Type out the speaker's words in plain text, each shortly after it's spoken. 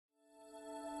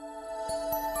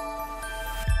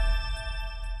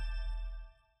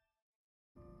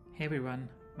Hey everyone,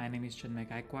 my name is Chinmay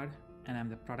Gaikwad and I'm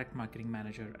the Product Marketing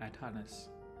Manager at Harness.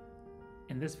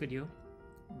 In this video,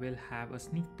 we'll have a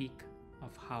sneak peek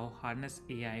of how Harness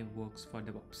AI works for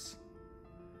DevOps.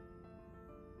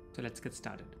 So let's get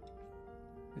started.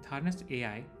 With Harness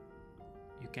AI,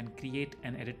 you can create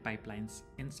and edit pipelines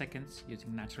in seconds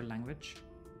using natural language.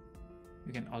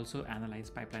 You can also analyze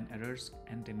pipeline errors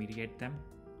and remediate them.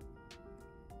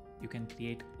 You can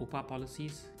create OPA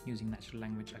policies using natural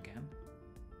language again.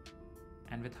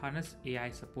 And with Harness AI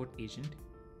support agent,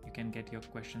 you can get your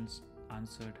questions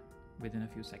answered within a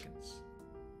few seconds.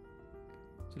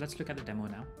 So let's look at the demo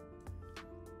now.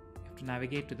 You have to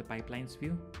navigate to the pipelines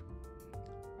view.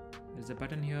 There's a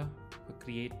button here for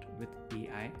Create with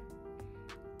AI.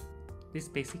 This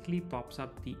basically pops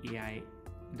up the AI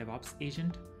DevOps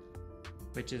agent,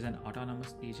 which is an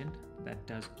autonomous agent that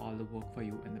does all the work for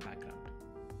you in the background.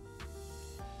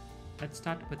 Let's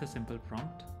start with a simple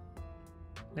prompt.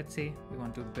 Let's say we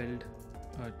want to build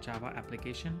a Java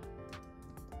application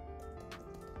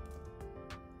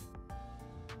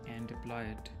and deploy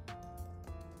it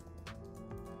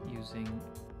using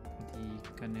the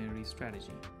canary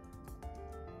strategy.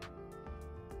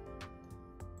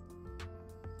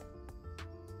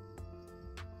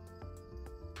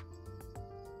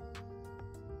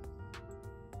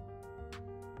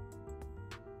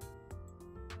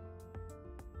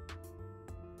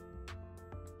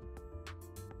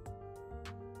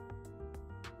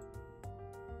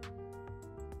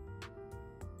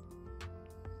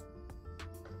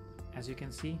 As you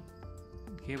can see,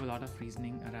 it gave a lot of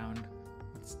reasoning around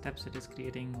what steps it is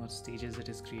creating, what stages it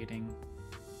is creating,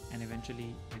 and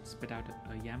eventually it spit out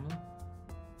a YAML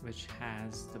which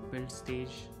has the build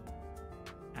stage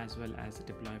as well as the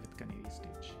deploy with canary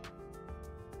stage.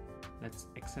 Let's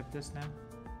accept this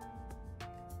now.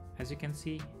 As you can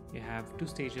see, you have two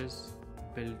stages: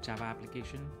 build Java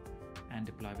application and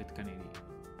deploy with canary.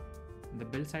 On the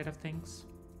build side of things,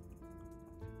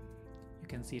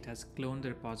 you can see it has cloned the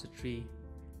repository,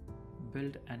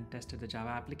 built and tested the Java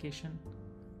application.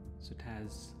 So it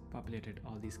has populated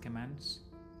all these commands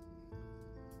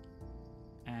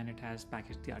and it has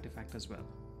packaged the artifact as well.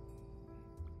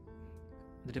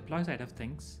 The deploy side of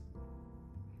things,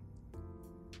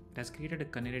 it has created a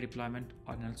canary deployment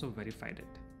and also verified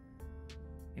it.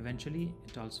 Eventually,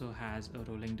 it also has a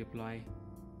rolling deploy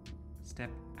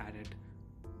step added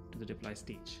to the deploy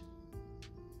stage.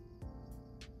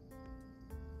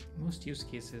 Most use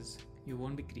cases, you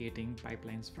won't be creating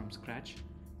pipelines from scratch,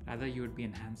 rather you would be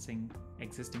enhancing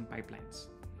existing pipelines.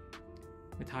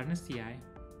 With Harness AI,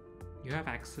 you have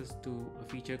access to a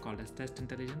feature called as Test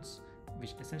Intelligence,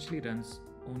 which essentially runs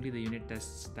only the unit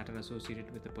tests that are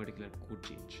associated with a particular code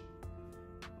change.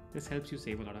 This helps you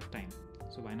save a lot of time,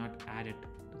 so why not add it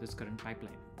to this current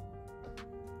pipeline?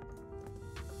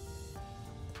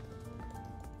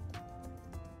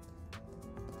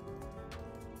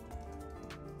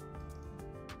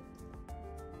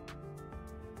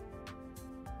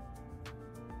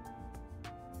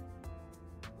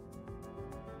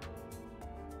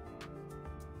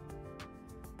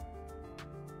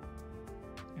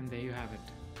 And there you have it.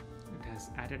 It has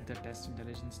added the test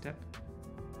intelligence step.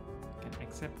 You can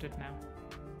accept it now.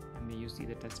 And there you see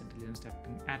the test intelligence step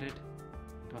being added.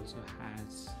 It also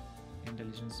has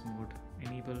intelligence mode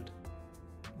enabled.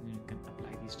 And you can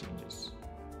apply these changes.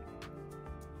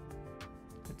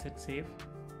 Let's hit save.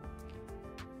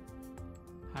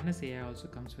 Harness AI also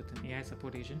comes with an AI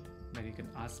support agent where you can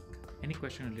ask any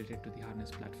question related to the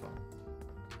Harness platform.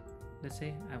 Let's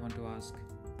say I want to ask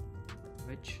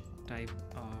which type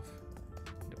of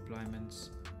deployments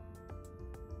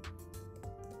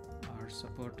are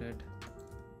supported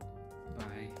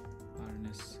by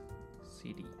Harness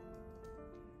CD.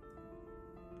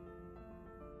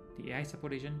 The AI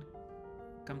support agent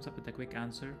comes up with a quick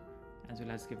answer as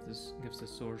well as gives the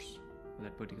source for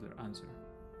that particular answer.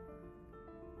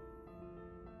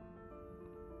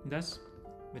 Thus,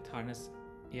 with Harness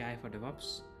AI for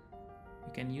DevOps,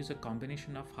 you can use a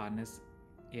combination of Harness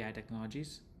AI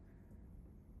technologies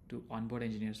to onboard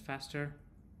engineers faster,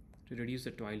 to reduce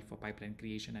the toil for pipeline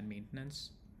creation and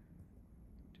maintenance,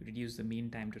 to reduce the mean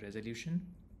time to resolution,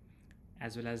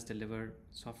 as well as deliver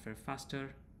software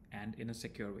faster and in a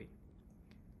secure way.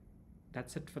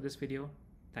 That's it for this video.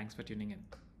 Thanks for tuning in.